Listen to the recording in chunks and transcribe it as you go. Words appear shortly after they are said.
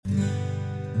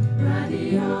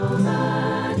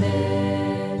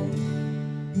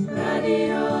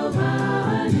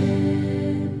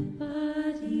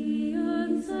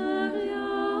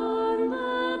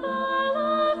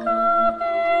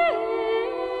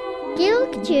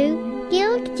Gilg Jew,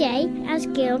 Gilg J as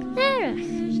Gilg Nerach.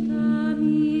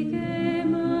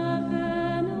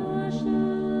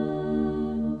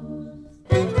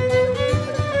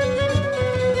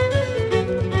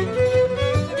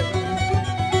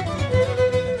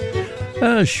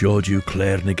 Showed you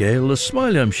Claire Nigale, the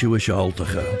smile I'm Shewish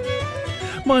Altacha.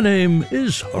 My name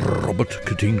is Robert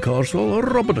Cateen Carswell,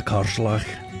 Robert a Carslach.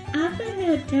 I've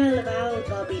heard tell of old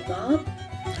Bobby Bob.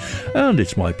 And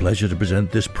it's my pleasure to present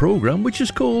this programme, which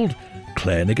is called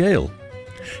Claire Nigale.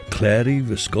 Clary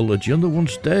Viscola Junda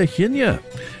once there Hinya.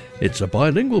 It's a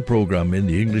bilingual programme in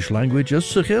the English language as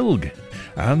Sachilg,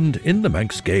 and in the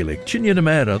Manx Gaelic,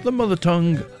 Chinnyanamera, the mother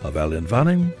tongue of Ellen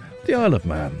Vanning, the Isle of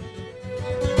Man.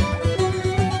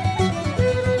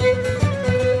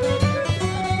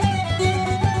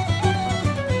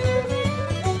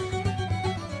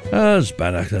 As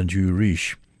Banach and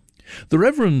Jurish. The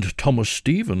Reverend Thomas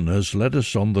Stephen has led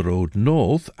us on the road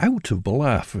north out of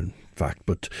Balaf, in fact,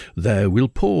 but there we'll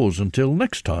pause until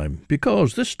next time,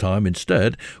 because this time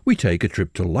instead we take a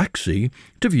trip to Laxey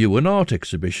to view an art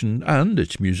exhibition and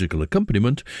its musical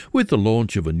accompaniment with the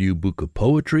launch of a new book of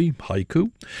poetry,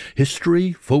 haiku,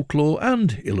 history, folklore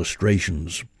and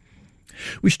illustrations.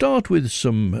 We start with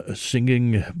some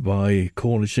singing by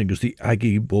Cornish singers, the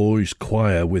Aggie Boys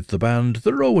Choir, with the band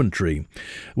The Rowan Tree,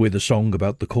 with a song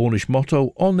about the Cornish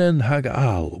motto, Onen hag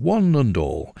al, one and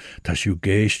all. Tashu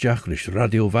geistach rish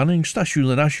Radio Vanning, Stasiwn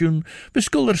and Ashun,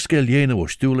 Viskuller Skeliena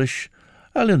was Stulish,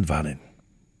 Ellen Vanning.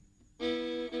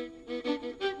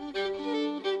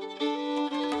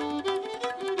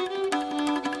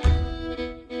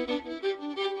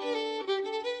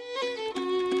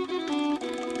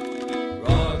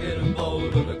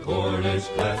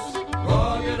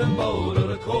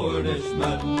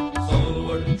 Cornishman,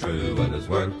 stalwart and true, and his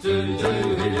work to do,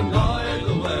 he denied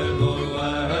the well or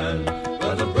when.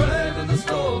 But the brave and the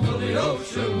slow till the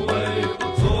ocean wave,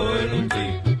 toiling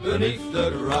deep beneath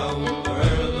the ground,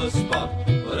 where'er the spot,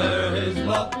 whate'er his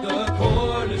lot, the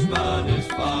Cornishman is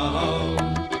found.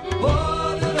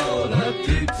 One and all have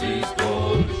duties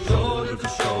gone, shoulder to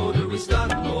shoulder we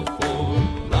stand no foe,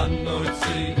 land nor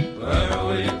sea, where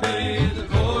we be, the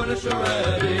Cornish are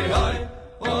ready, aye,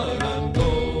 one and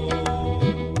all.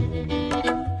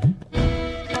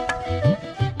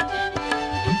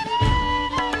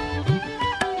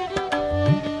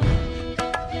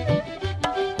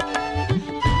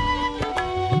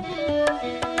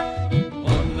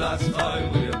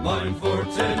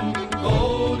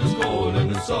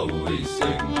 So we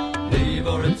sing, leave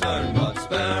or return, God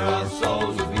spare our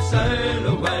souls as we sail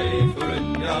away for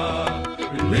India.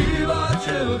 Relieve our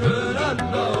children and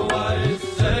our wives,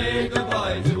 say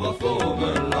goodbye to our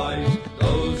former lives.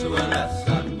 Those who are left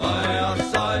stand by our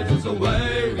sides as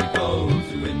away we go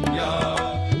to India.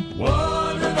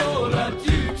 One and all our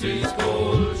duties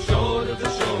call, shoulder to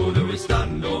shoulder we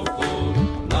stand or fall,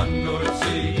 land or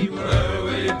sea, wherever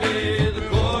we be, the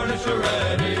Cornish are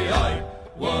ready, aye,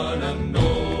 one and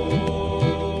all.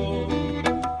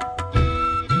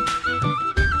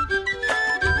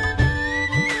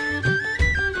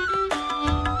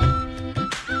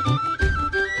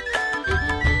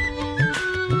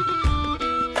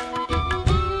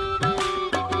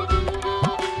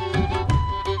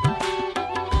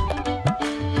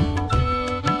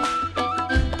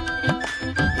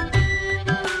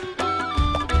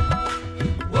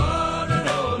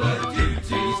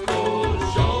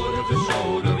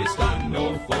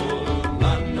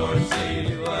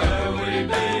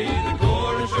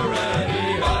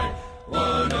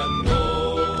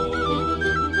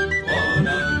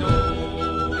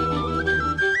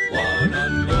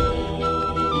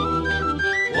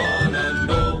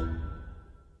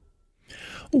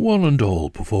 One and All,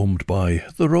 performed by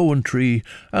the Rowan Tree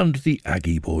and the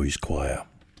Aggie Boys Choir.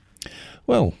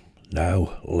 Well,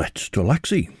 now let's to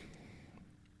Laxey.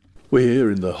 We're here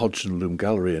in the Hodgson Loom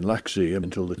Gallery in Laxey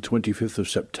until the 25th of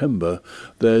September.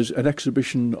 There's an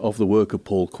exhibition of the work of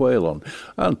Paul Quailon,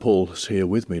 and Paul's here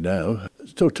with me now.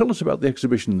 So tell us about the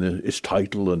exhibition, its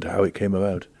title and how it came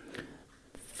about.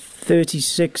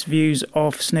 36 views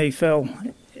of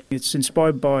Snaefell. It's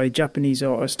inspired by Japanese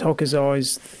artist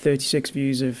Hokusai's 36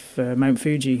 views of Mount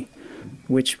Fuji,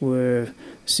 which were a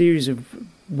series of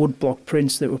woodblock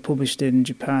prints that were published in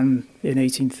Japan in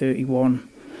 1831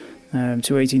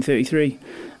 to 1833.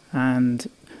 And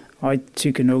I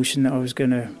took a notion that I was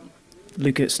going to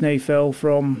look at Snaefell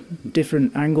from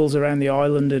different angles around the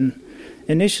island, and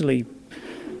initially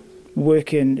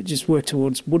work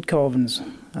towards wood carvings.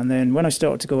 And then when I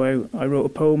started to go out, I wrote a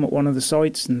poem at one of the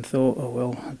sites and thought, oh,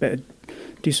 well, I better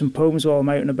do some poems while I'm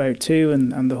out and about too.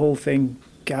 And the whole thing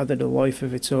gathered a life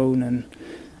of its own and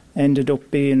ended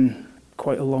up being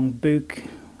quite a long book,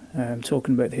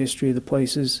 talking about the history of the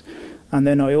places. And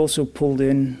then I also pulled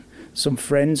in some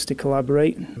friends to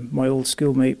collaborate. My old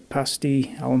schoolmate,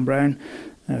 Pasty Alan Brown,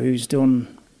 who's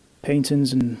done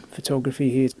paintings and photography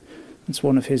here. It's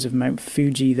one of his of Mount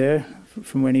Fuji there,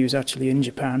 from when he was actually in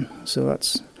Japan. So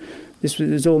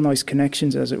there's all nice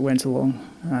connections as it went along.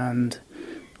 And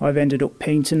I've ended up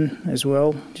painting as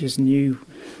well, just a new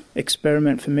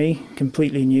experiment for me,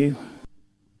 completely new.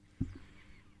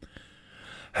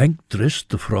 Henk drist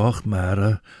de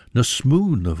vrachtmare na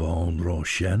smoene van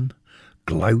Roshen,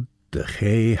 glout de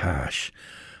gee hash,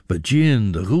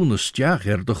 Virgin de groene stjach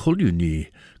de goljunie,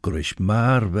 grish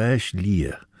maar wees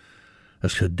lie.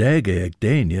 As gedege ek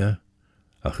denje,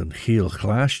 ach een geel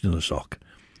glaasje in de sok.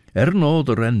 No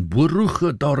de ren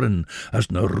boeruge dorren, as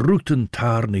na roeten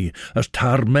tarni, as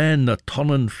tarmen na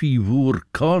tonnen fivoer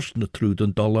kast na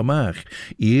truden dolle maag,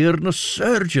 eer na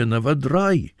surgeon na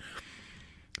vadrai.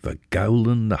 We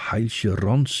gaulen de heilsje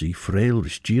ronsie, vreil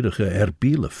ristierige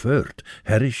erbiele feurt,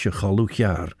 herrische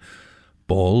galuchjaar,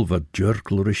 bol wat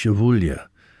jurklerische woelje,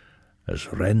 as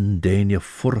ren denje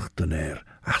furchten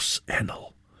as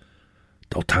enel.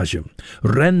 Dat has hem,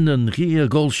 rennen gie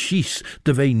gol schies,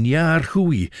 de wijn jaar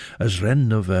goeie, as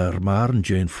rennen ver maren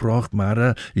jeen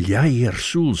vrachtmare, jair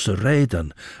soelse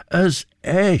rijden, as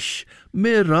esch,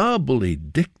 mirabeli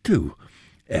dictu.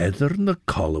 Eder na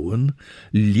colwen,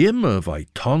 limme vai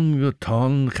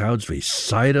ton gouds vai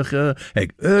seidige,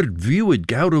 eg viewed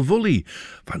gouden vully,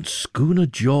 van schoene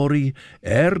jory,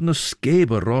 na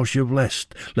skebe roosje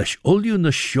vlest, lesh ulju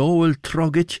na shoel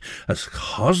trogget, as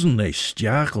hosen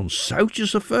stjach on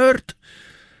soutjes afert.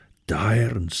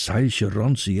 Dair en seilsje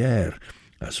ronsier,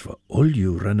 as va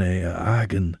ulju renne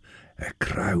agen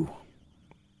krauw.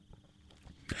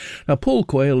 Now, Paul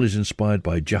Quayle is inspired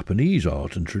by Japanese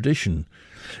art and tradition.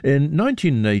 In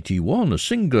 1981, a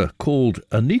singer called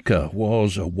Anika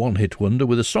was a one-hit wonder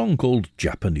with a song called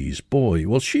Japanese Boy.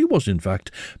 Well, she was, in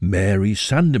fact, Mary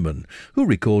Sandeman, who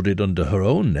recorded under her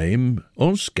own name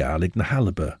on Scalig na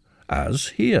Haliba, as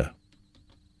here.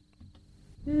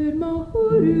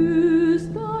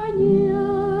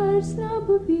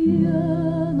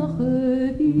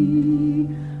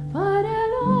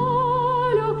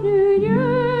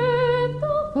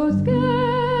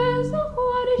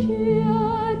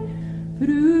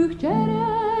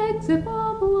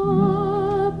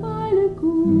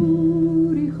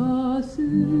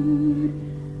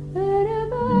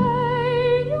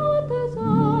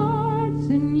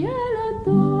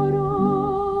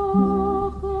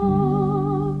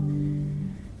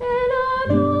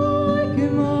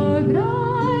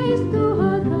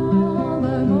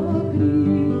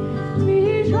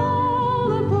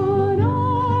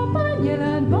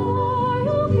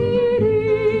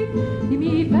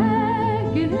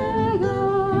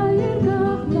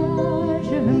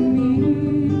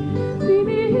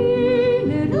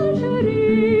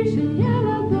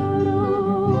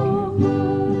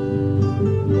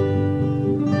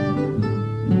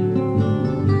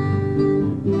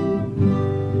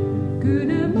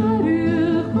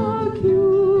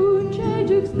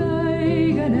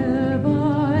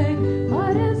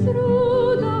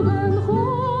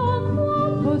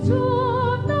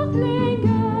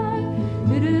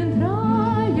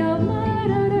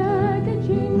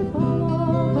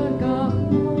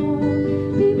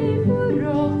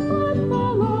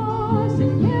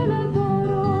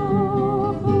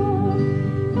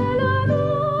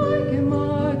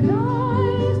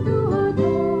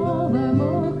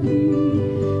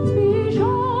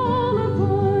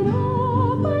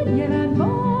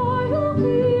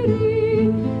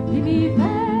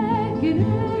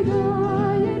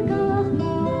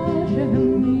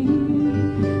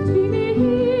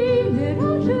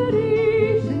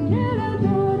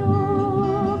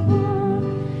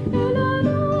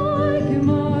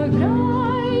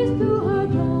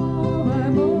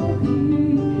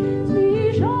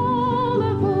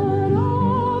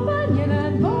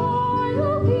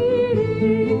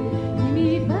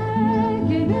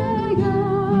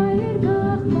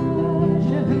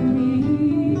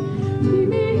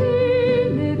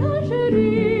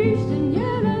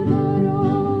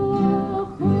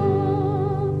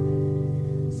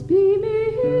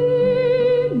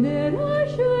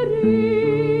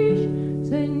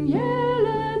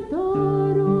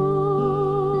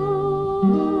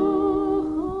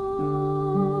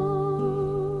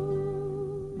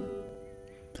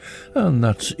 And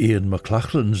that's Ian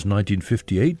McLachlan's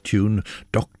 1958 tune,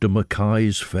 Dr.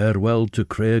 Mackay's Farewell to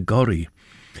Craigorry.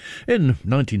 In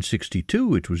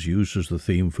 1962, it was used as the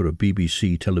theme for a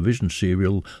BBC television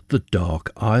serial, The Dark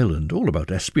Island, all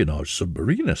about espionage,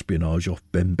 submarine espionage off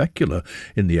Benbecula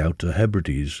in the Outer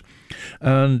Hebrides.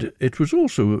 And it was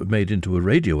also made into a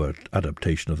radio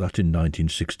adaptation of that in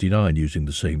 1969, using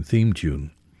the same theme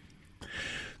tune.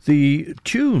 The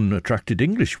tune attracted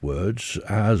English words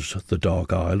as The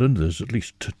Dark Island. There's at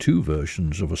least two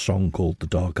versions of a song called The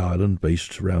Dark Island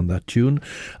based around that tune,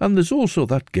 and there's also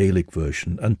that Gaelic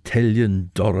version, Antellian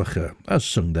Dorracha, as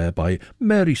sung there by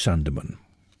Mary Sandeman.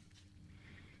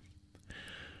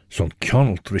 Son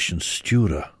Connalt Rishan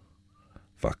Stura,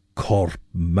 va Corp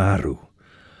Maru,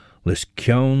 les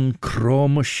Ciawn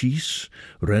Croma Shis,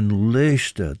 ren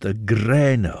leiste de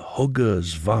grene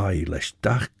huggers vai les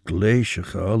dach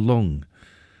gleisige along.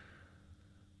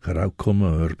 Gerau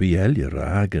komme by eljer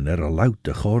agen a laut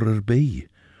de chor by.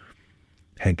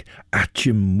 Henk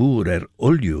atjem moer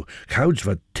ulju, gouds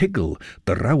wat tiggle,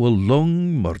 de rauwe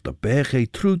long, maar de beg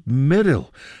trud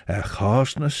middel,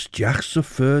 gaasne stjachse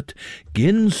feut,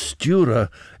 gin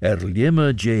stura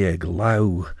limme je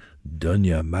glau,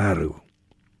 dunja maru.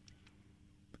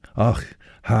 Ach,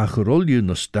 ha gerolje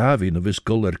na stavi na vis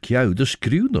gull kiau, de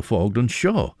skrew na fog dan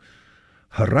shaw.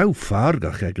 Ha rauw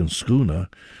fargach eg een schoene.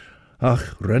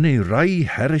 Ach, renne rai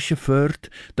herrische feurt,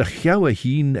 de chouwe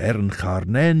hien een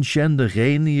garnen shen de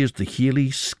genie is de chili,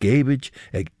 skebage,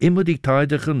 eg immer die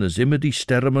tijdigen as immer die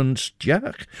stermen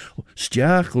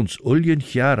stjach ons uljen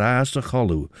jaar aase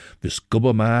gallu, vis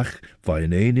gubbemaag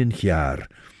van een jaar.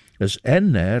 As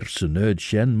en se neud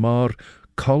shen maar,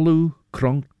 kallu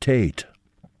kronk tate.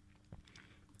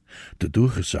 De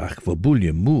doegezag voor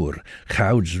boelje moer,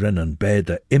 gouds rennen bij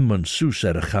de immen soes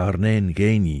garneen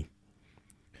genie.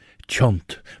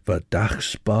 Chont, wat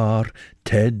dagspaar,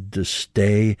 ted de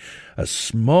stay, a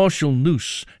smarshal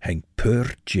noes, heng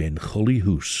pert jane gully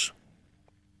hoes.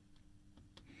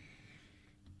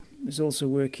 There's also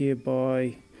work here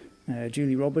by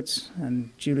Julie Roberts and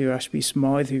Julia Ashby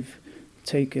Smythe, who've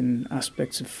taken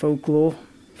aspects of folklore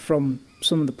from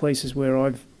some of the places where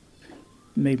I've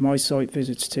made my site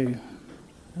visits to.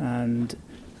 And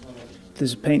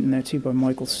there's a painting there too by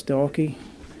Michael Starkey,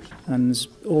 and there's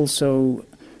also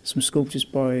some sculptures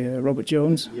by Robert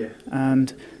Jones. Yeah.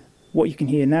 And what you can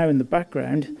hear now in the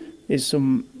background is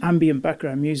some ambient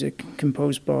background music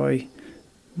composed by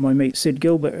my mate Sid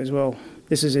Gilbert as well.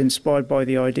 This is inspired by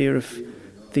the idea of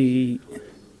the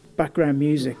background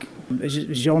music, a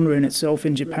genre in itself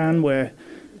in Japan where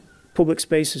public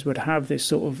spaces would have this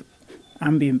sort of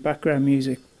ambient background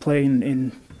music playing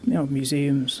in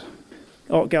museums,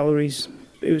 art galleries.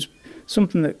 It was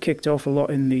something that kicked off a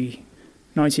lot in the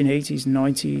 1980s,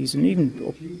 90s, and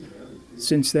even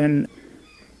since then,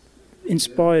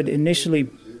 inspired initially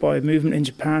by a movement in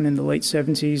Japan in the late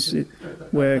 70s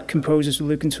where composers were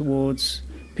looking towards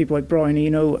people like Brian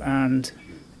Eno, and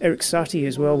Eric Satie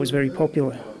as well was very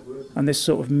popular. And this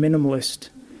sort of minimalist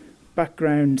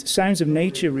background, sounds of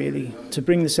nature really, to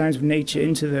bring the sounds of nature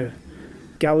into the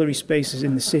gallery spaces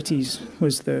in the cities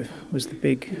was the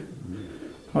big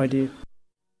idea.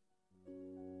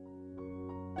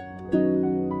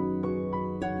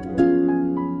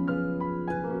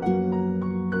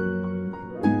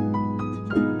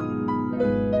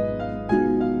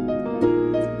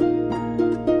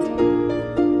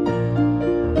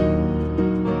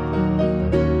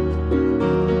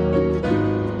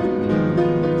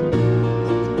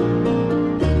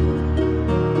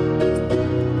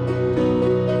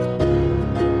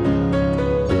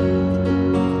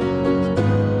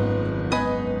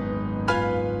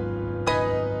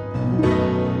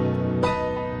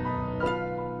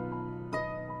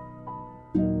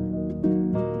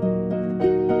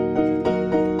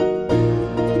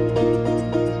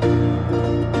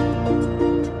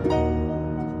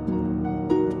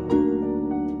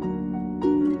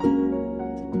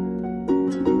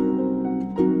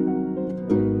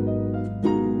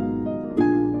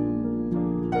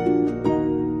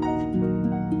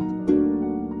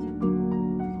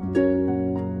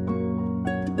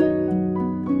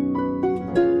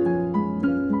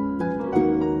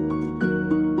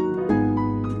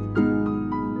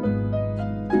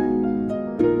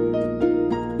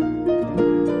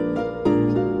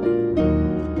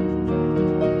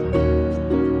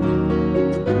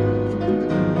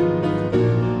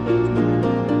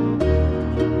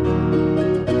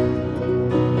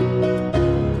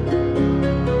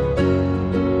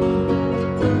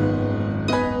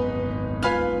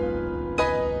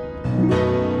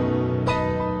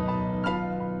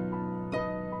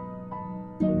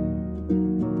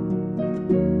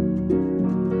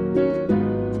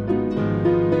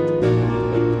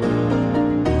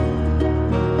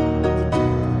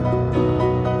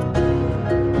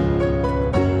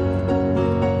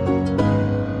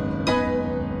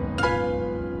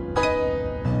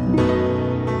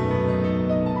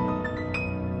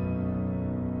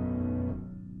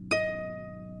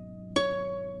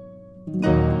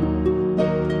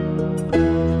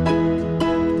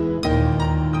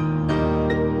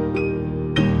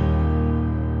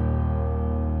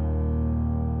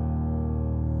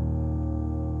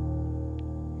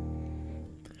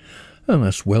 And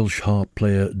that's Welsh harp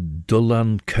player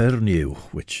Dylan Cernew,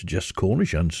 which suggests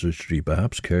Cornish ancestry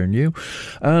perhaps, Cernew,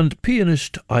 and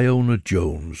pianist Iona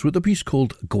Jones with a piece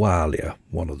called Gwalia,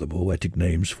 one of the poetic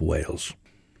names for Wales.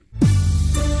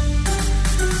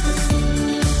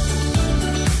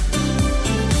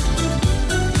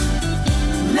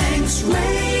 Manx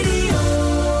Radio.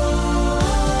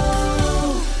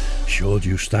 Sio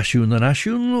diw stasiwn yn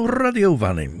asiwn radio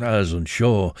fanning, as yn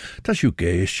sio, tasiw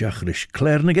geisiach rys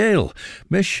Claire na Gael,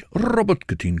 mish Robert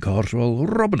Gytyn Corswell,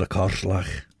 Robert y Corslach.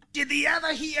 Did the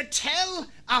other hear tell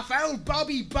of old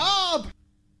Bobby Bob?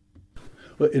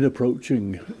 Well, in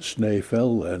approaching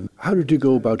Snaefell, then, how did you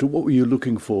go about it? What were you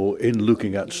looking for in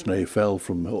looking at Snaefell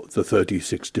from the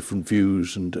 36 different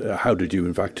views, and how did you,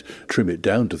 in fact, trim it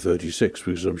down to 36?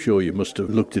 Because I'm sure you must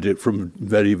have looked at it from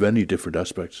very, very different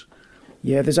aspects.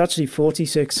 Yeah, there's actually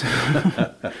 46.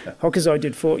 Because I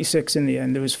did 46 in the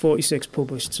end. There was 46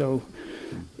 published, so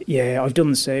yeah, I've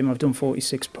done the same. I've done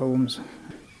 46 poems.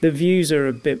 The views are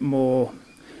a bit more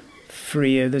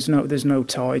freer. There's no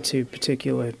tie to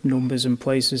particular numbers and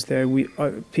places there.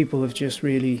 People have just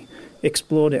really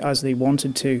explored it as they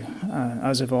wanted to,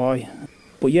 as have I.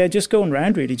 But yeah, just going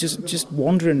around really, just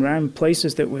wandering around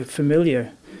places that were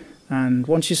familiar. And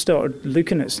once you started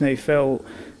looking at Snaefell,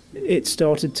 it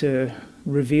started to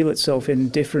reveal itself in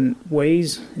different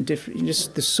ways,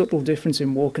 just the subtle difference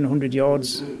in walking 100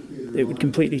 yards. It would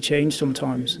completely change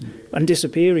sometimes and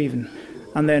disappear even.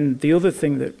 And then the other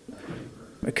thing that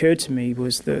occurred to me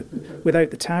was that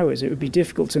without the towers it would be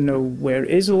difficult to know where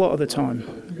it is a lot of the time,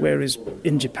 whereas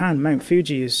in Japan Mount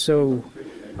Fuji is so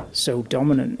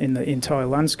dominant in the entire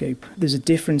landscape. There's a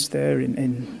difference there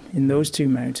in those two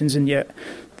mountains, and yet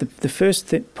the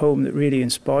first poem that really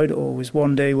inspired it all was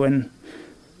one day when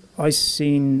I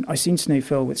seen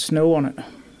Snaefell with snow on it,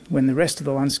 when the rest of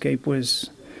the landscape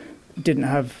didn't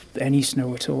have any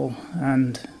snow at all,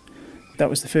 and that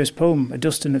was the first poem, a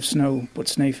dusting of snow, but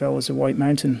Snaefell is a white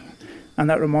mountain. And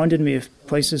that reminded me of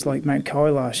places like Mount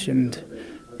Kailash and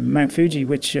Mount Fuji,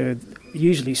 which are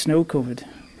usually snow-covered.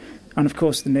 And of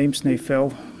course the name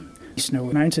Snaefell,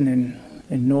 snow mountain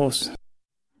in Norse.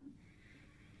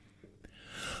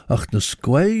 Ach na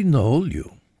sgwai na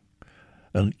olio,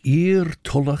 an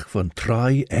tullach van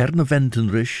trai na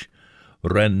ventenrish,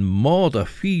 ren mod a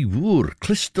fi woer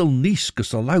kristal nis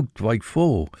gus a laut waig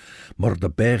fo, maar de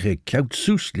berge kout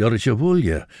soes liorish a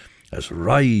wulje, as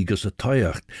rai gus a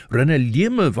taiacht, ren a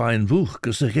limme vain woeg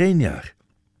gus a geinjach.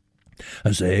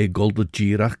 As golde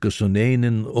girach gus an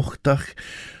in ochtach,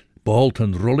 balt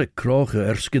an rollik kroge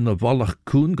erskin a wallach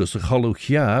koen gus a chalwch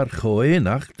jaar, go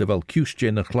enach, terwijl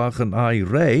kiusje na klagen ai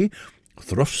rei,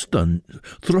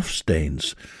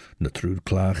 Thrufsteins, na trúd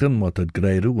klagen, wat het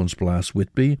greiru ons blaas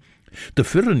Whitby, de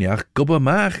fyrnjach gobba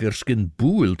maag erskin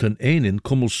boeilt en in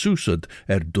kummel soesed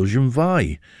dusjem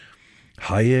vai.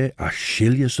 Haie a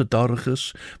shiljes a dorges,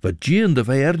 wat gien de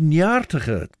vei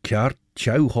njaartige, kjart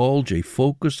tjau hal je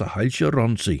focus a heilsje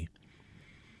ronsi.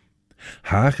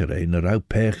 Hager een rauw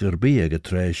peger beeg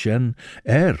getreisjen,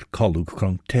 kolug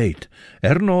kronk teet,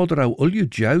 noder rauw ulju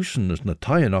jousen as na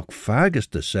taien fagus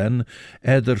de sen,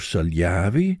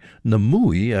 saljavi, na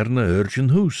moei na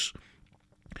urgen hoes.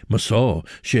 Maar so,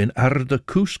 sjen arde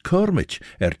koes kormich,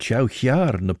 tjau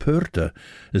jaar na purte,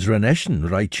 is reneschen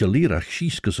rijtje lirach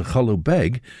schieskus a challo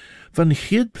beg, van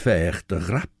giedveeg de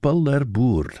grappel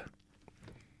boerd.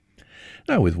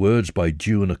 Now, with words by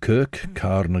Dewna Kirk,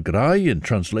 Carna Gray, in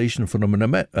translation from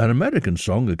an American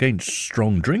song against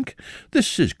strong drink,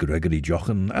 this is Gregory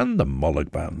Jochen and the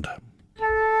Mollig Band.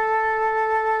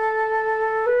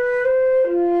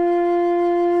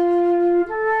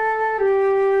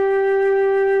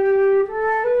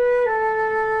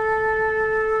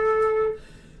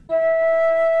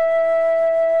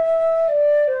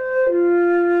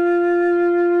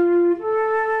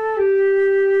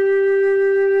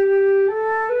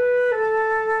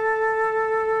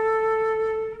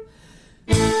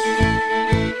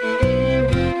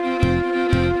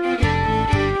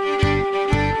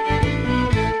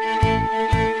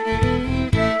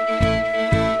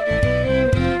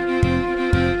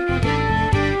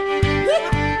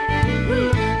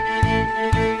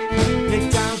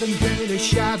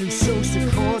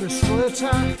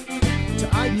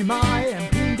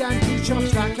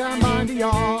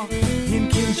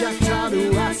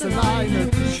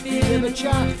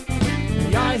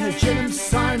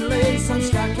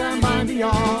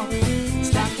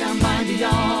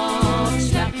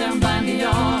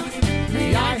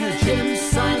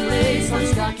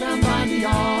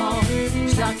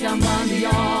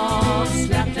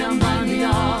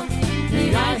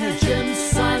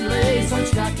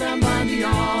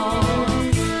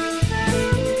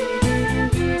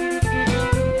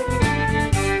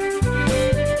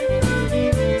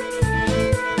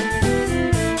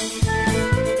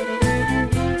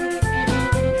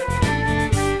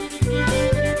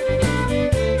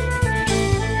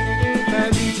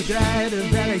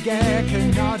 Ger,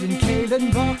 Cynod and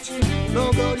Caelan Vocht,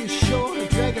 Logo you sure,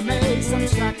 Drega May, some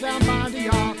slack down Bandy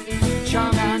York,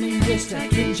 Charman in Vista,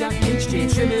 King Jack Kinch,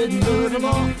 Trimid and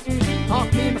Luraloch,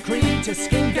 Hawk me McCree to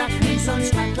Skin Gat me, some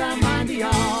slack down Bandy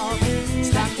York,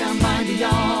 slack down Bandy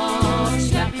York,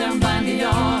 slack down Bandy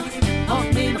York,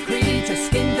 Hawk me McCree to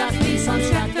Skin Gat me, some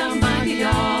slack down Bandy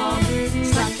York,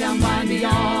 slack down Bandy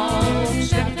York,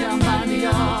 slack down Bandy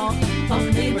York,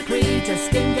 Hawk me McCree to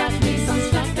Skin Gat me, some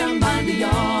slack down Bandy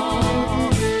York.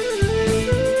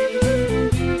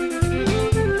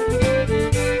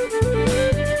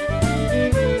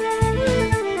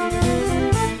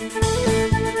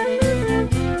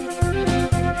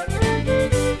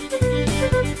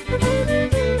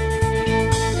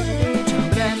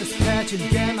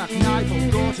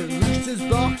 To Roosters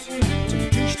box, to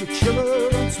douche to chiller,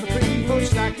 runs the free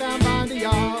push like down Bandy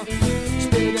York.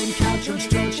 Spit and couch on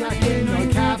Stroll Shack in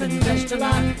or cabin best to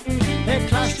lack. They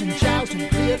clashed and joust and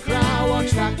clear crow,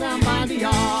 walks like down Bandy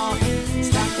York.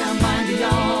 Slack down Bandy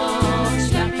York,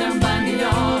 slack down Bandy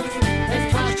York. They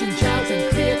clashed and joust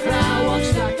and clear crow,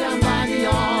 walks like down Bandy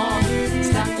York.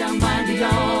 Slack down Bandy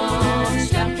York,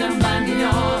 slack down Bandy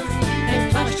York. They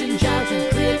clashed and joust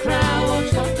and clear crow,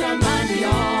 walks like down Bandy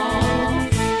York.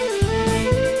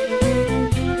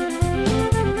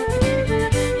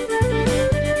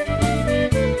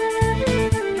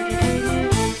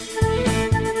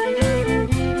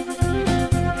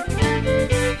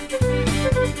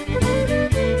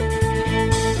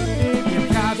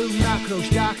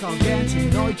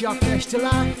 Jock fresh to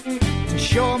laugh to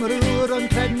show me the road on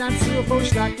treading and so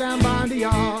push like down Bandy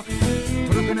York.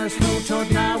 Brooking a snow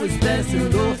tod now is best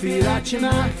and low feel at your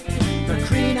mark. The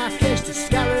green I fish to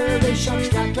scarrow the shock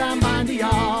slack down Bandy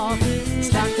York.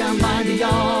 Slack down Bandy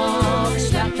York,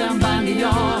 slack down Bandy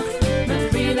York. The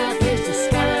green I fish to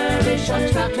scarrow the shock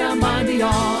slack down Bandy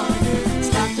York.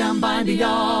 Slack down Bandy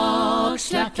York,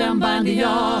 slack down Bandy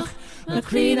York. The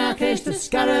green I fish to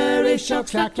scarrow the shock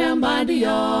slack down Bandy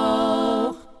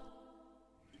York.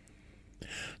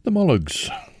 The Mollugs,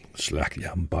 slackly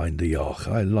unbind the York,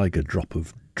 I like a drop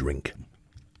of drink.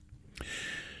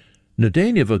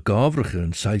 Nadania va gavrige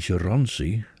en seilje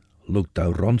ronsi, looked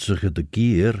thou ronsige de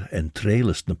gier en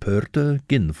trailest na purte,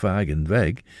 gin fag en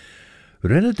weg,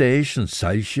 renadeish en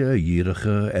seilje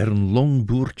jierige een long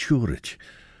boer tjurich,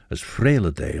 as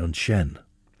frele day on shen.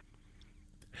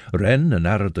 Ren en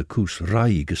arre de koes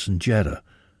raiges en jerre,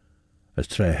 as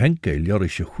tre henke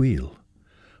ljorische wheel.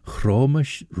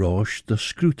 Chromish rosh de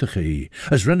scrutiche,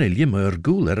 as renne limmer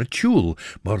goel a tjoel,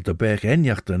 maar de bech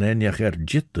enjacht en enjach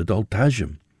jitte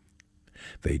daltajem.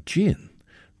 Ve gin,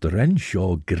 de ren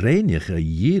shaw greinige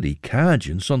jiri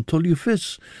cajin son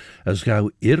tuliufis, as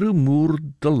gauw irremoer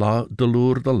de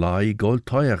loer de lai gol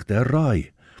toyach der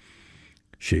rai.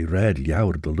 She red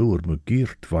ljouwer de loer me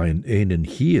giert vain een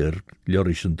hier,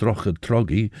 ljorish en droche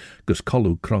troggy, gus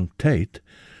collu kronk tait,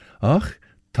 ach,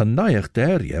 tan naiach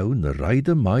der jou na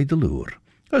rijde mij de loer,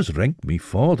 as renk me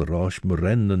vader as me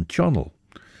ren en channel.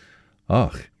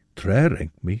 Ach, tre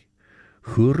renk me,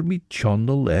 hoor me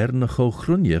channel na go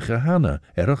grunje gehanne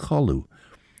a challu,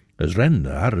 as ren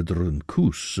arder en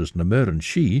koes as na mer en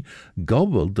she,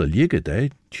 gobbel de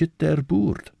liggede chit der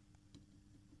boerd.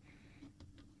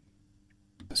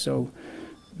 So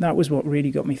that was what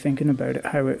really got me thinking about it,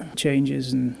 how it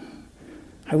changes and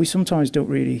how we sometimes don't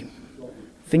really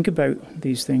think about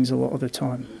these things a lot of the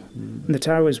time. And the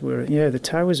towers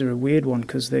are a weird one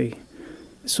because they,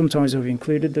 sometimes I've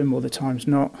included them, other times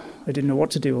not. I didn't know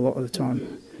what to do a lot of the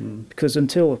time because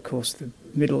until, of course, the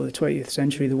middle of the 20th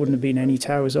century, there wouldn't have been any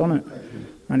towers on it.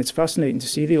 And it's fascinating to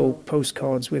see the old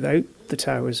postcards without the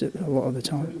towers a lot of the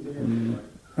time.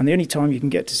 And the only time you can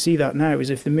get to see that now is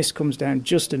if the mist comes down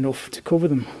just enough to cover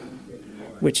them,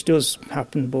 which does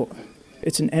happen, but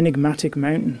it's an enigmatic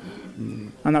mountain.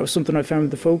 And that was something I found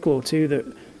with the folklore too, that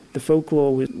the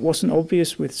folklore wasn't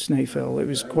obvious with Snaefell. It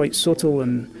was quite subtle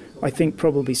and I think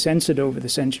probably censored over the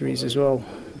centuries as well,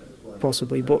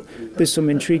 possibly. But there's some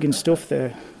intriguing stuff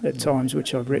there at times,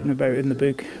 which I've written about in the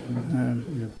book.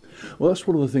 Well, that's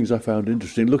one of the things I found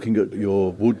interesting, looking at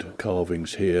your wood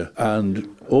carvings here and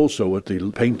also at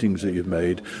the paintings that you've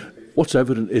made. What's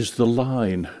evident is the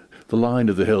line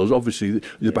of the hills. Obviously,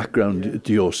 the background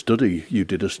to your study, you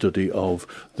did a study of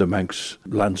the Manx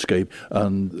landscape,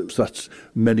 and that's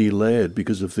many layered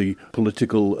because of the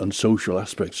political and social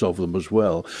aspects of them as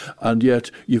well. And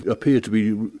yet, you appear to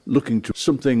be looking to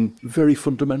something very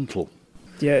fundamental.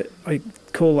 Yeah, I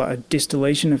call that a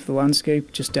distillation of the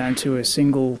landscape, just down to a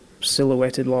single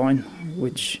silhouetted line,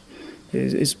 which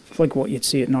is like what you'd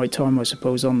see at night time, I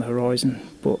suppose, on the horizon.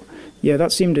 But yeah,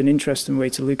 that seemed an interesting way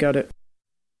to look at it.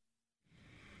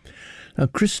 Now,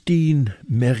 Christine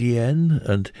Merienne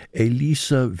and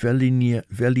Elisa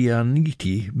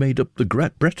Velianiti made up the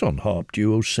Breton harp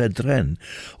duo Cedren,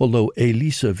 although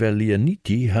Elisa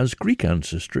Velianiti has Greek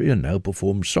ancestry and now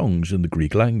performs songs in the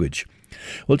Greek language.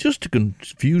 Well, just to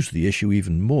confuse the issue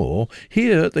even more,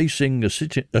 here they sing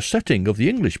a setting of the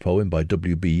English poem by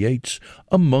W.B. Yeats,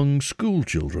 Among School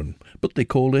Children, but they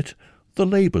call it the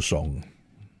Labour Song.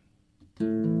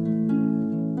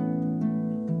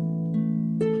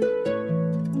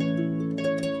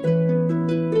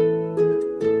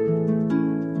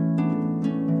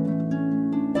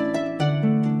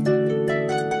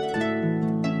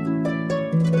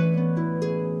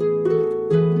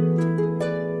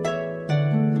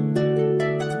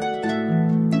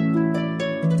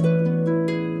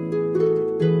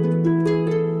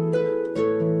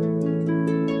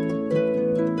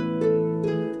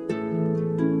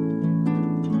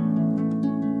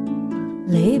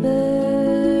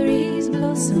 Labour is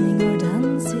blossoming or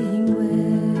dancing where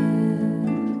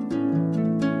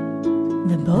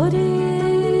the body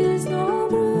is no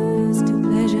bruise to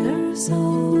pleasure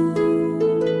soul,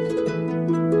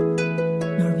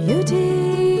 nor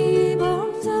beauty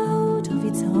burns out of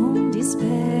its own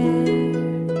despair,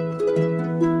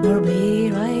 nor be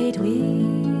right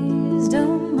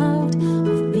wisdom out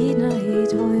of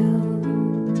midnight oil.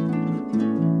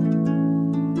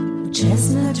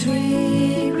 Chestnut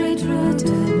tree, great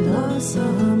rooted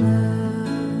blossomer,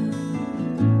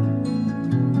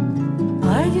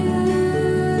 are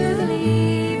you the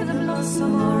leaf, the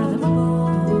blossom, or the bone?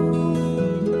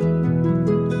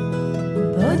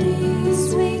 Body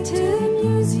sweet to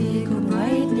music or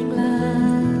brightening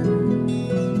land,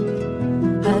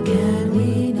 how can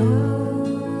we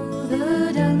know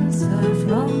the dancer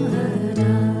from the dance?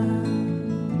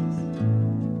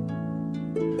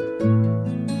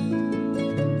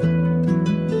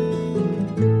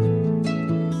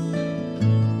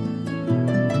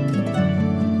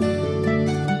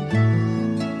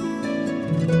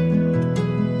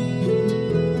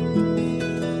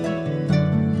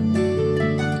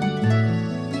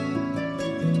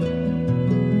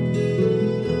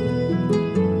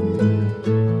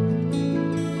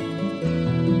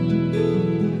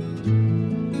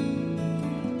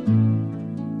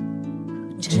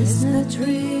 Chestnut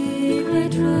tree,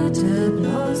 great rooted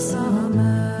blossomer,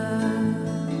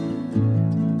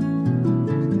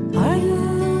 are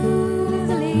you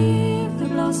the leaf, the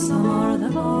blossom, or the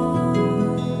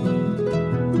bone?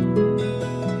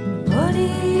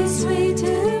 Body sweet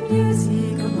to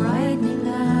music of brightening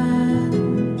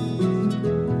land,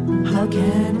 how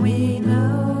can we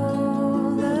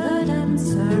know the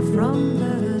dancer from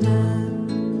the dance?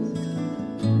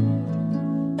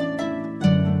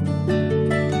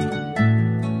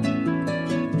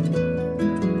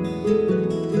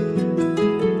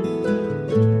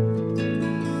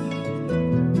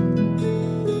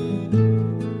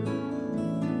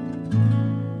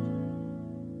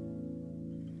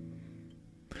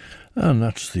 And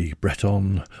that's the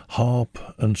Breton harp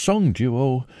and song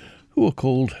duo who are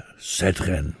called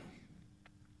Cedren.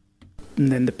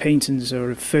 And then the paintings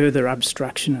are a further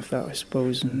abstraction of that, I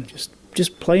suppose, and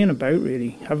just playing about,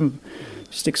 really,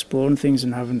 just exploring things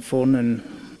and having fun, and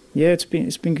it's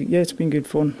been good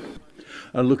fun.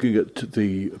 And looking at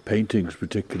the paintings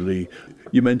particularly,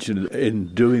 you mentioned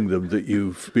in doing them that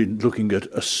you've been looking at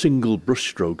a single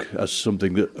brushstroke as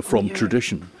something that from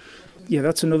tradition. Yeah,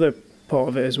 that's another part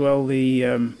of it as well.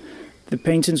 The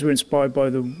paintings were inspired by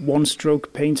the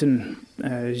one-stroke painting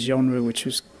genre, which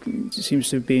seems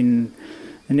to have been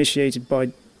initiated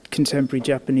by contemporary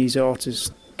Japanese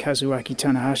artist Kazuaki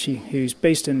Tanahashi, who's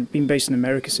been based in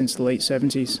America since the late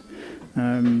 70s.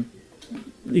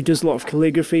 He does a lot of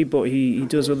calligraphy, but he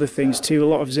does other things too, a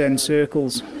lot of Zen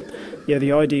circles. Yeah,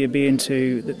 the idea being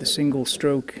that the single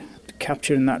stroke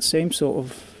capturing that same sort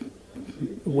of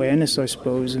awareness, I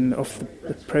suppose, and of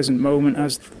the present moment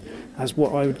as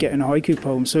what I would get in a haiku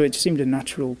poem. So it seemed a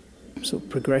natural sort of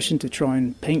progression to try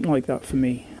and paint like that for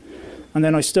me. And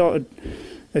then I started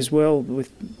as well with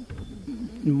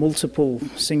multiple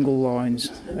single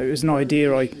lines. It was an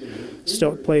idea I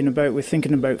started playing about with,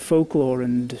 thinking about folklore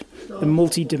and the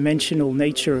multi-dimensional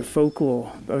nature of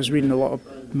folklore. I was reading a lot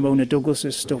of Mona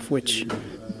Douglas's stuff, which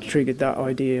triggered that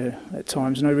idea at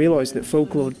times, and I realised that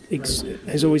folklore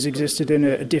has always existed in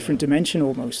a different dimension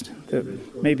almost, that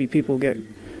maybe people get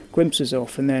glimpses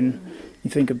of, and then you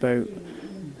think about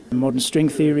modern string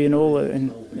theory and all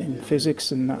in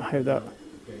physics, and how that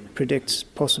predicts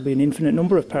possibly an infinite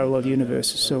number of parallel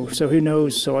universes. So who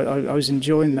knows? So I was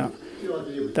enjoying that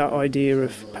idea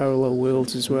of parallel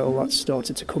worlds as well. That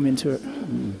started to come into it.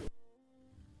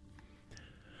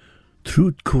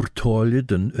 Trúd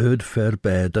Courtoilid en Eud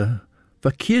Verbeda,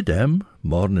 va kiedem,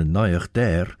 morn en naich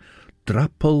der,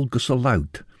 drappel gus a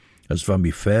lout, as va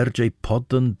mi ferje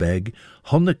podden beg,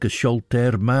 honneke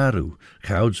scholter maru,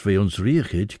 gouds ve ons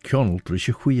riechid, kjonnelt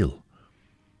rische wheel.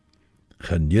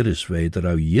 Genjeris ve der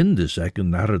au yindes eg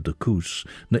en narre de koes,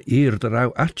 na eer der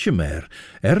au atje mer,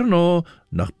 no,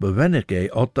 nach bewennig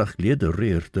oddach liede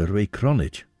reer der we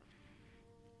kronit.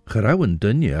 Gerauwen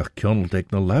dunje ach kjonnelt eg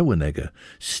na lauwen egge,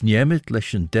 sniemit leis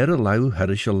en derre lau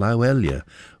herish a lau elje,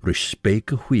 rish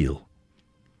speke wheel.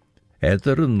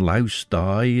 Eder een lau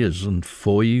stai as een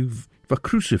fooi va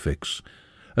crucifix,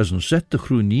 as een set de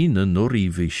groenine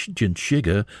norivish jint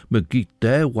shigge me giet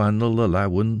der wannel a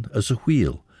lauwen as a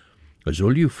wheel, as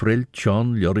ul you frill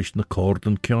tjon ljorish na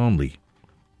corden kjanli.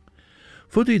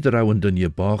 Fuddy drouwen dunje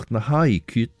bacht na hai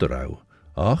kuut drou,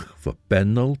 ach, va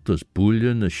bennelt as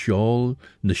boelje na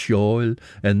sjoil,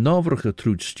 en navrige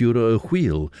troet sture a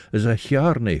wheel, as a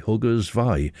jarne hugge as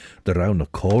vai, drou na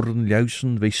corden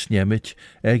ljuisen we sniemit,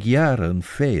 eg jaren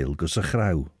veel gus a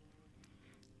grauw.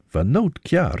 Van nood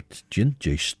kjaart, jint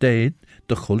je steed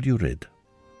de guljurid.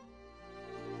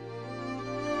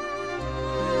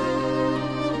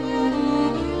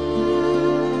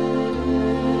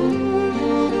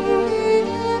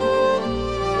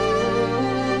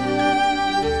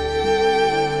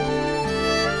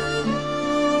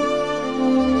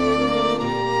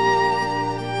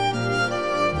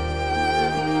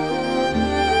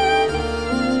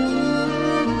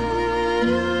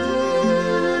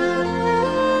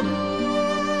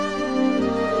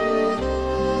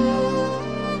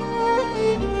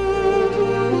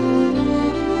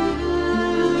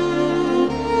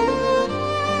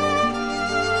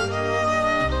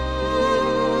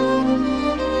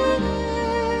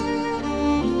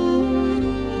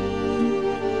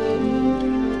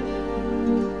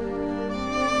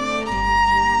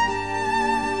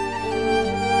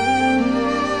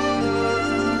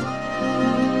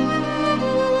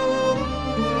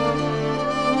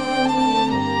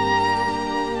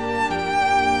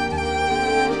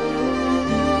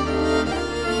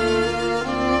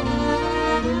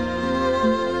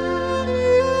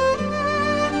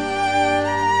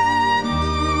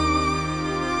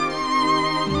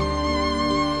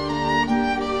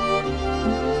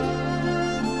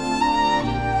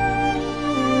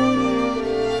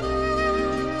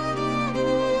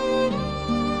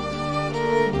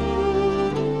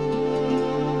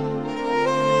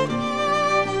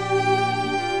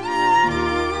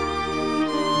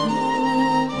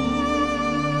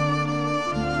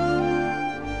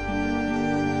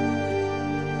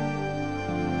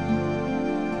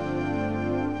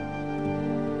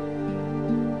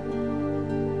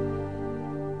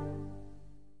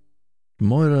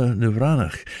 Moira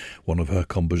Nivranach, one of her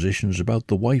compositions about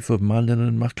the wife of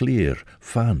Manannán mac Lir,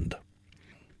 Fand.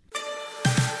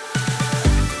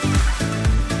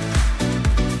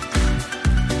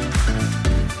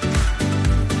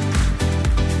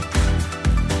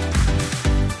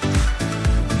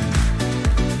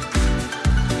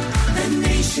 The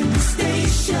Nation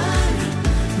Station,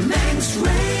 Manx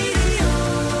Radio.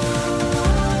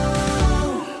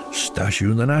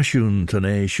 Stasiwn and Asiwn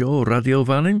today show Radio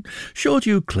Vanning, showed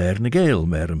you Claire Nagale,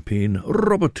 Maren Peen,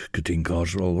 Robert Katin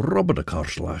Corswell, Robert a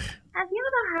Corslach. Have you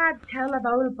ever had tell of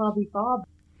old Bobby Bob?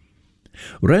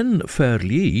 Ren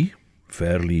Fairley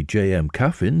J.M.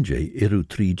 Caffin, J. Iru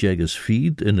 3 Jegas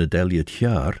Feed in a Deliat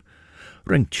Jaar,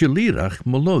 Ren Chilirach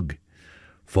Malug.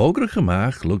 Vogrige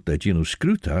maag lukt dat Gino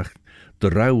Scrutach, de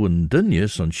rauwen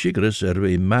dunjes on Shigris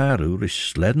erwe Maru is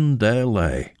sledden der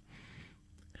lei.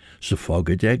 Ze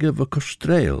fogedegge va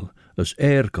Costrail, as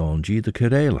Aircongi de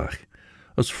Kerelach,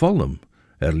 as Follum,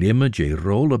 limme J.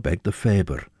 Rollebek de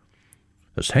Faber.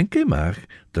 As Henke maag,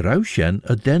 de Raushen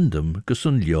addendum gus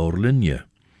een lior linje.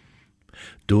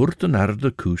 Door de narde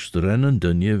koester en een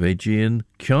dunje weet je in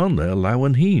Kjanle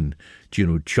lauwen heen,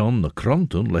 Gino John de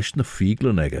Kronton les na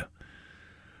fieglenegge.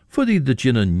 Voor die de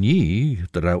Gina nie,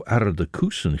 de rauw arde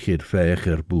koesen geet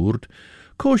veiger boerd,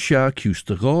 Kosja kiest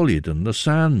de galiden de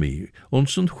Sanmi,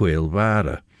 ons een gweel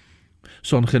waren.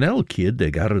 Son genel keer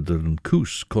de garderen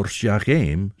koes korsja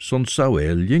geem, son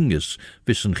sauel jinges,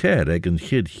 wissen ger egen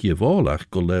gid gevolach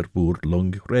goler boerd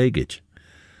long regit.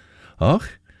 Ach,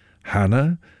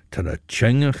 Hanna, ten a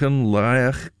tjengen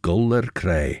laach goller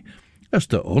krij, as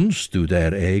de ons doe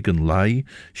der eigen lai,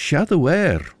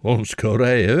 shadower, ons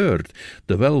korei eurt,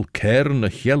 de wel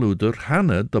kerne geluder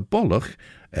Hanna de bollach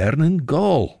in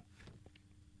gal.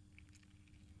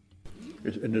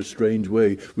 In a strange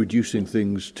way, reducing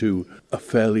things to a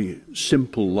fairly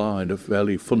simple line, a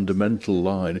fairly fundamental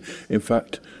line. In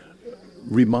fact,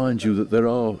 remind you that there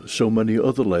are so many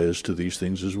other layers to these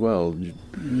things as well.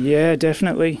 Yeah,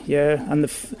 definitely. Yeah, and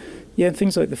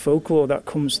things like the folklore that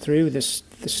comes through. The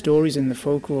stories in the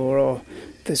folklore are,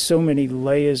 there's so many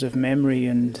layers of memory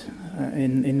and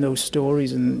in those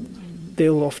stories, and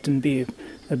they'll often be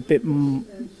a bit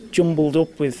jumbled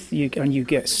up with you, and you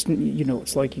get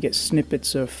it's like you get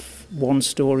snippets of one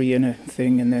story in a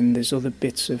thing, and then there's other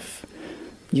bits of.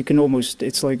 You can almost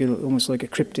almost like a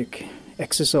cryptic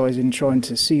exercise in trying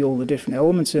to see all the different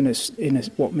elements in a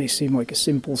what may seem like a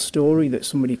simple story that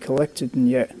somebody collected, and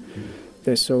yet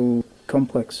they're so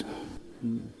complex.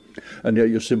 And yet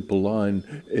your simple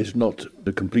line is not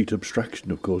a complete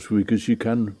abstraction, of course, because you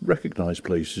can recognise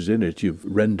places in it. You've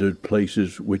rendered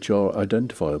places which are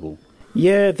identifiable.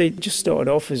 Yeah, they just started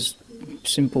off as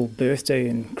simple birthday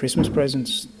and Christmas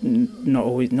presents, not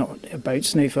about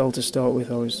Snaefell to start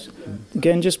with. I was,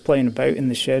 again, just playing about in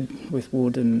the shed with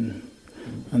wood, and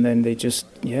then they just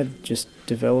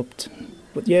developed.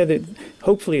 But yeah,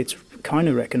 hopefully it's kind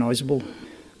of recognisable.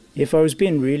 If I was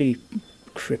being really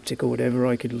cryptic or whatever,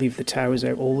 I could leave the towers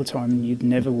out all the time and you'd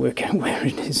never work out where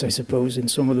it is, I suppose, in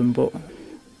some of them. But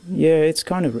yeah, I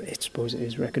suppose it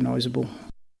is recognisable.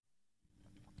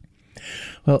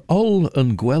 Well, Ol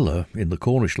and Gwella in the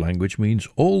Cornish language means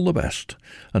all the best,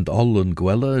 and Ol and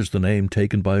Gwella is the name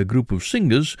taken by a group of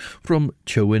singers from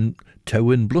Tewin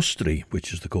Blustry,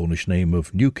 which is the Cornish name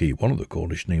of Newquay, one of the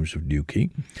Cornish names of Newquay.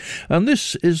 And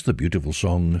this is the beautiful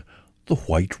song, The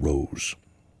White Rose.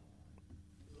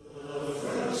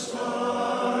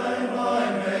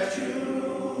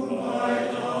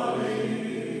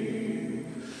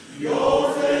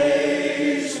 Your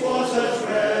face was as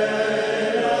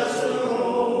red as the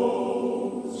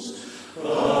rose,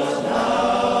 but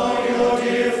now your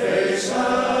dear face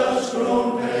has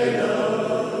grown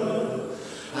paler,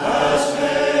 as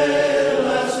pale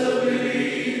as the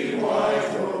wee white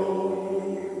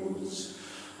rose.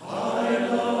 I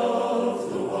love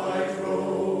the white rose.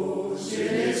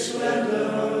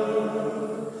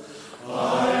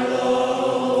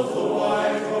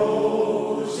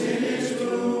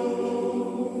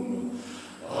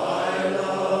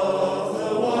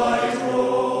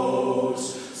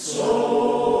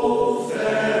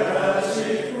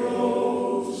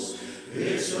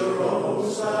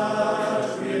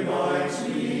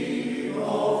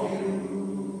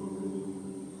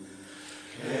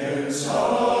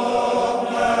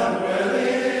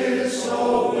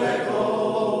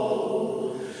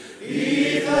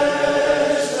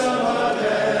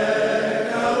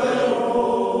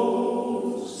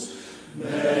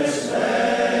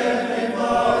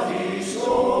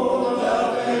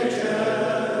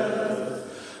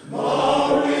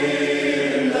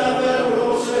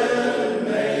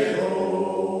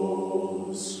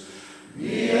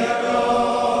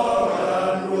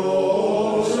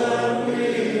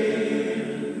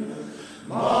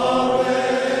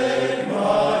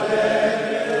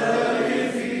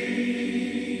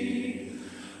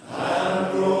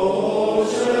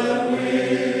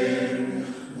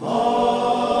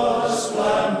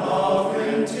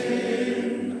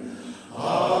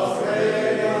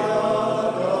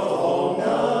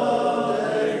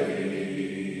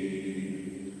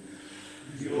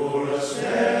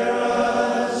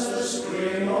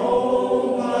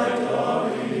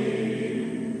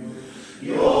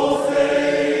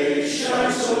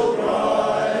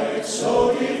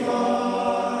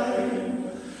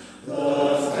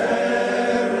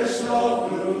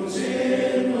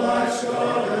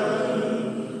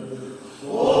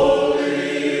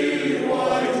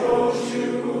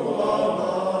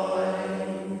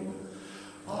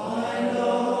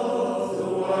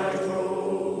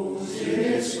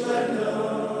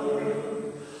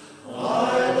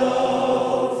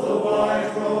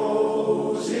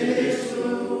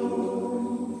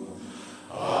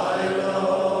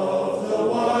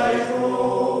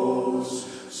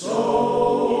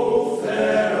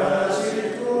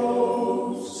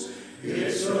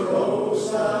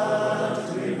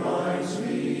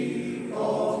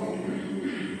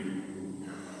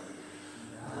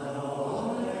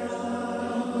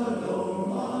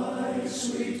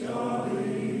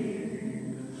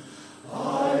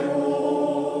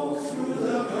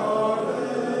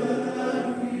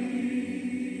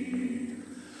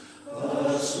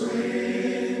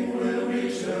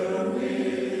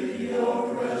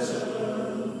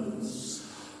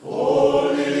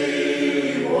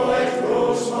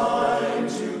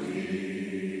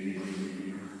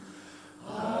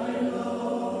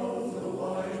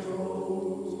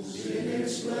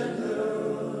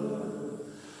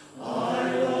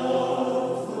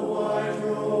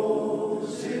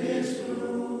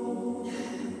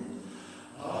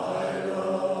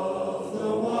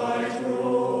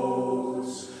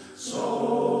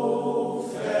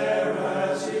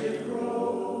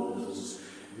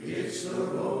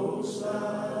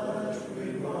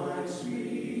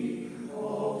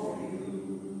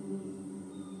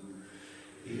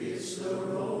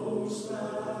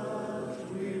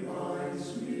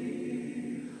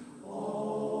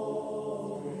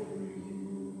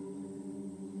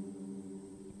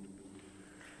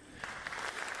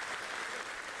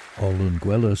 Olwen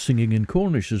Gwella singing in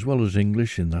Cornish as well as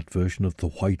English in that version of The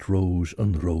White Rose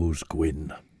and Rose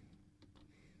Gwyn.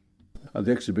 And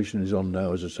the exhibition is on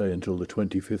now, as I say, until the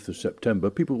 25th of September.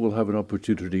 People will have an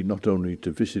opportunity not only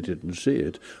to visit it and see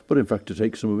it, but in fact to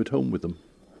take some of it home with them.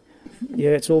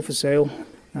 Yeah, it's all for sale.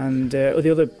 And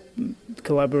the other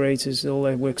collaborators, all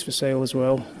their work's for sale as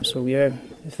well. So yeah,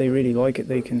 if they really like it,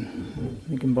 they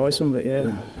can buy some of it,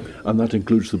 yeah. And that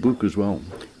includes the book as well.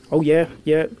 Oh yeah.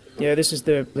 This is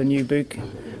the new book,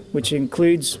 which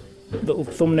includes little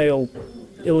thumbnail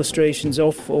illustrations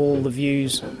of all the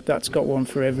views. That's got one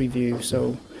for every view,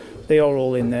 so they are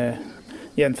all in there.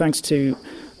 Yeah, and thanks to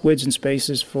Words and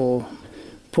Spaces for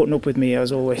putting up with me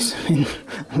as always in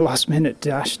last minute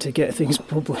dash to get things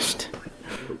published.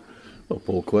 Well,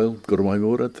 Paul Quayle, Gormai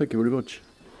Morad, thank you very much.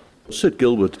 Sid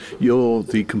Gilbert, you're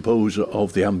the composer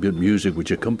of the ambient music which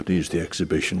accompanies the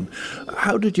exhibition.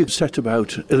 How did you set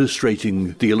about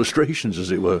illustrating the illustrations,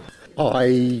 as it were?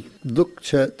 I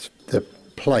looked at the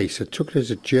place. I took it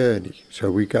as a journey.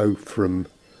 So we go from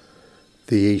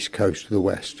the east coast to the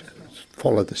west,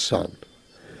 follow the sun.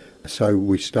 So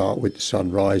we start with the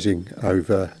sun rising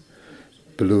over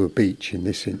Ballure Beach in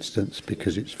this instance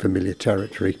because it's familiar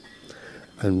territory,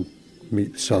 and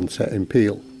meet the sunset in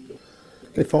Peel.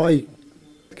 If I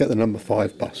get the number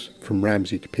 5 bus from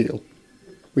Ramsey to Peel,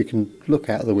 we can look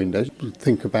out of the windows,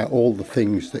 think about all the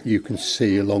things that you can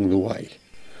see along the way,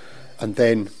 and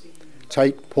then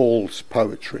take Paul's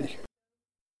poetry.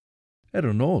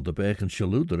 An orde bech en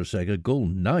shaludere zeggen gul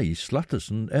nai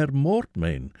slattesen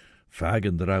Mortmain.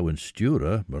 Fagen de rauw en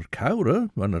sture, maar kaure,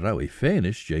 van rauw e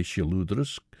fenish, je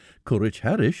shaluderes, courage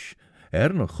harish,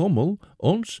 na gummel,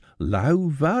 ons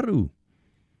lau varu.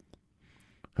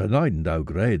 Genaiden dau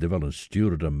greide wel een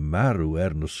sture de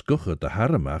maru na skuche de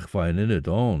harmach van in het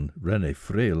on, renne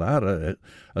freelare,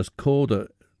 as code,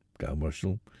 gauw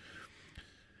marshal.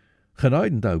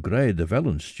 Genaiden dau greide wel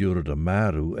een sture de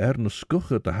maru na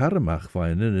skuche de harmach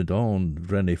van in het on,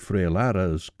 renne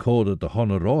freelare, as code de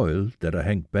honoroil, der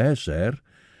henk beser,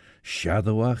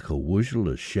 shadowach a wuzel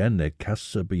a shen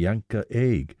cassa bianca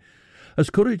egg, as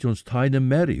courage ons tine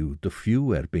meriw de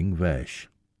few bing vesh.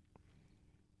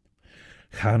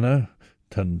 Hanna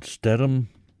ten sterm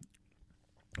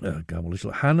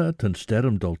Hanna ten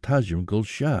sterm doltagium gul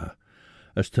sha,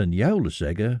 as ten joule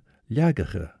zegge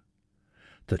ljagige,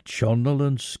 te chonnel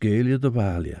en skeelje de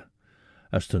valia,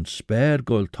 as ten spare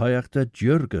gul toyach de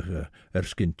jurgige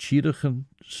skin chierigen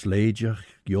sledjach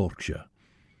Yorkshire.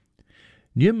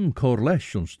 Nim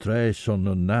corlesh ons tres on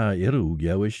een na iru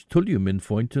jouwish tullium in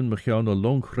fointen mechian a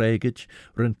long regich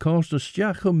ren cost a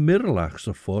stiach o mirlach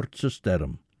sa fort sa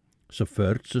sterm.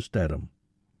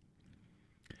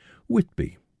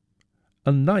 Whitby,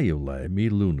 a naiola me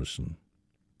lunesen.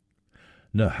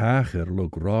 Na hager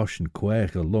log rosh en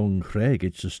quech a long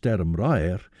regich sa sterm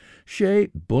raier, she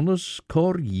bunnes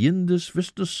cor yindis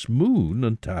vista smoon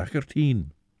and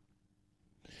tacherteen.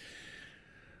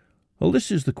 Well,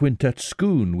 this is the quintet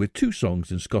Scoon with 2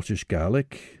 songs in Scottish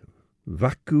Gaelic,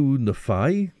 Vacu na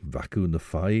Fai,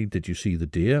 Did You See the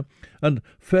Deer, and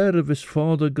Fair vis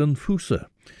Father gun Fusa,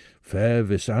 Fair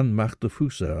vis Anmach de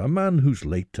Fusa, a man who's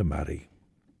late to marry.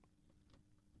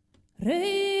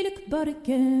 Redelijk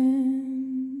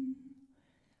barken,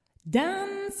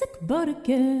 dans ik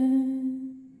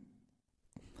barken.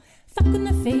 Fakken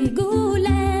na fe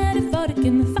goeler,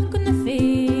 varken, fakken na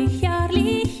fe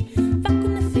jaarlich.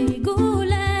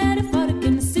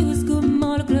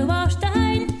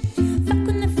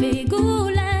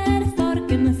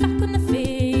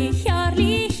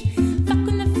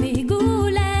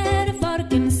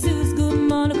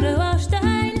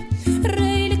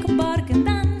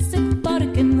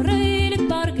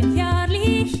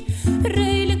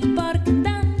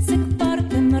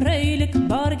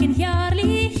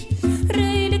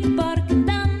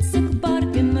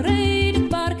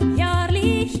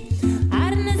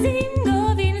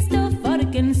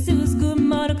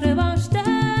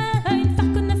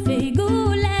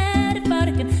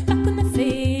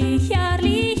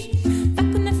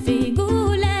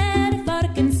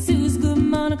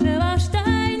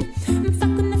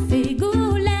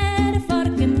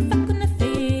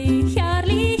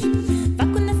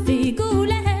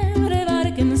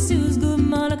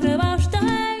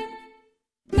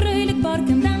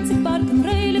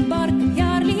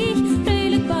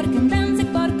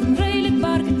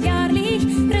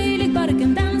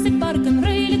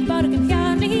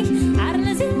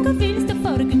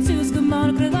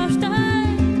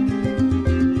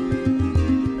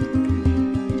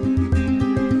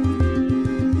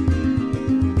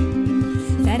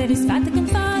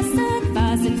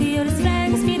 Fase,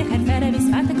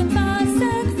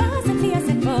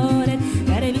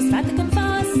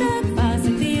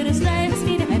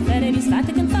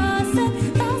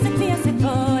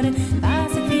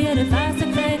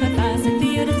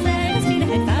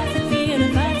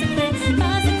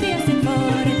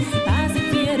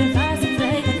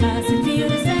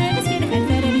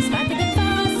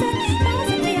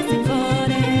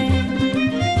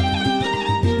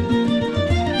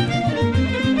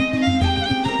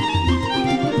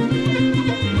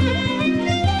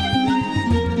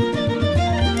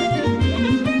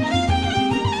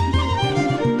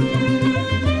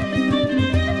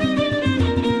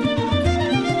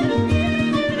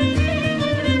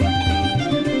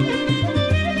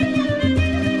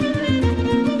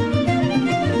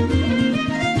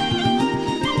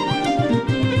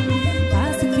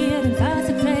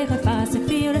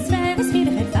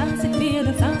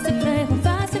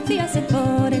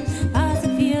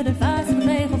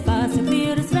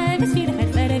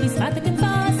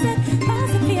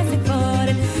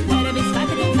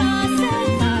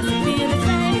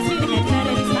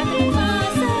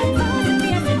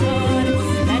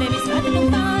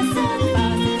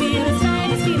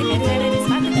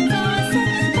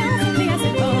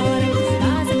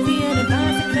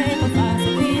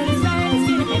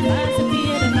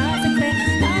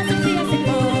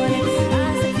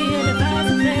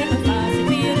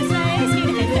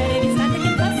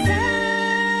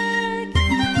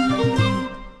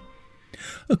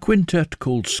 a quintet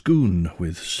called Scoon,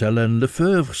 with Céline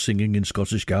Lefebvre singing in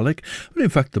Scottish Gaelic, but in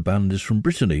fact the band is from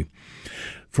Brittany.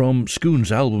 From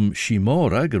Scoon's album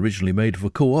Shimorag, originally made for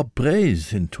Co-op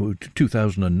Braise in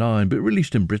 2009, but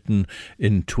released in Britain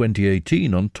in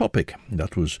 2018 on Topic.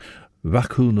 That was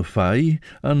Vachun Fai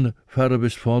and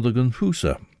Farabis Fordagan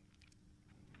Fusa.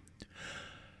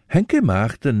 Henke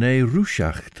maagde ne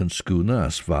Rushacht en Schoene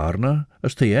as Varna,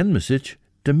 as te enmesich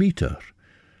Demeter.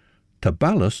 Ta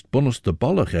ballast bonus de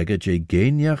bollach egge je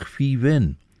geniach fi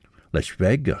win, les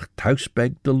weg ach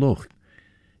tausbeg de lucht.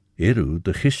 Eru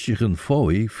de gistigen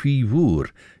fooi fi woer,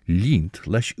 lient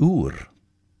les oer.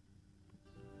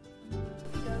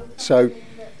 So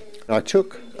I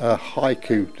took a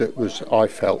haiku that I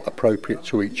felt appropriate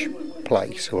to each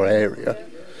place or area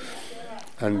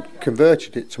and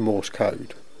converted it to Morse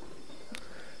code,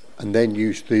 and then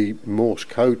used the Morse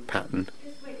code pattern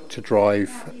to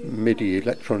drive MIDI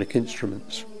electronic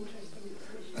instruments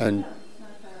and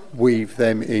weave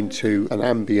them into an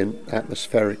ambient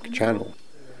atmospheric channel,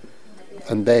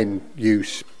 and then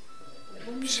use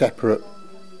separate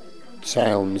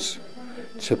sounds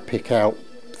to pick out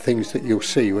things that you'll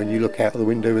see when you look out the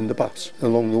window in the bus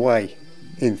along the way,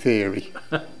 in theory.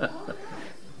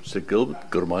 Sir Gilbert,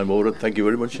 Gurmai Mora, thank you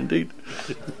very much indeed.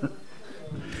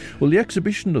 Well, the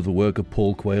exhibition of the work of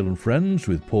Paul Quayle and Friends,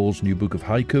 with Paul's new book of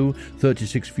haiku,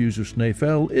 36 Views of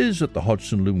Snaefell, is at the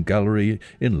Hodgson Loom Gallery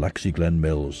in Laxey Glen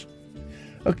Mills.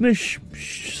 Agnish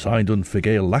signed on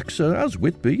Figale Laxa as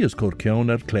Whitby as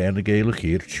Corcion at Clarenegale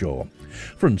Heert Shaw.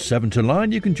 From 7 to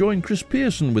 9 you can join Chris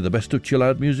Pearson with the best of chill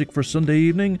out music for Sunday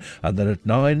evening, and then at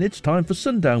 9 it's time for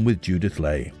Sundown with Judith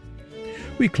Lay.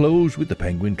 We close with the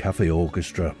Penguin Cafe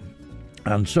Orchestra.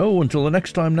 And so, until the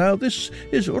next time now, this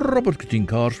is Robert Kittin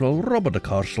Carswell, Robert de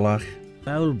Carslach.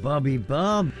 Old Bobby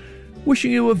Bob.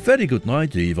 Wishing you a very good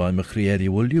night, Eve. I'm a Crieri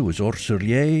Wulju as Orsur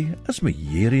Ye, as my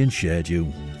Yerian shared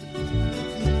you.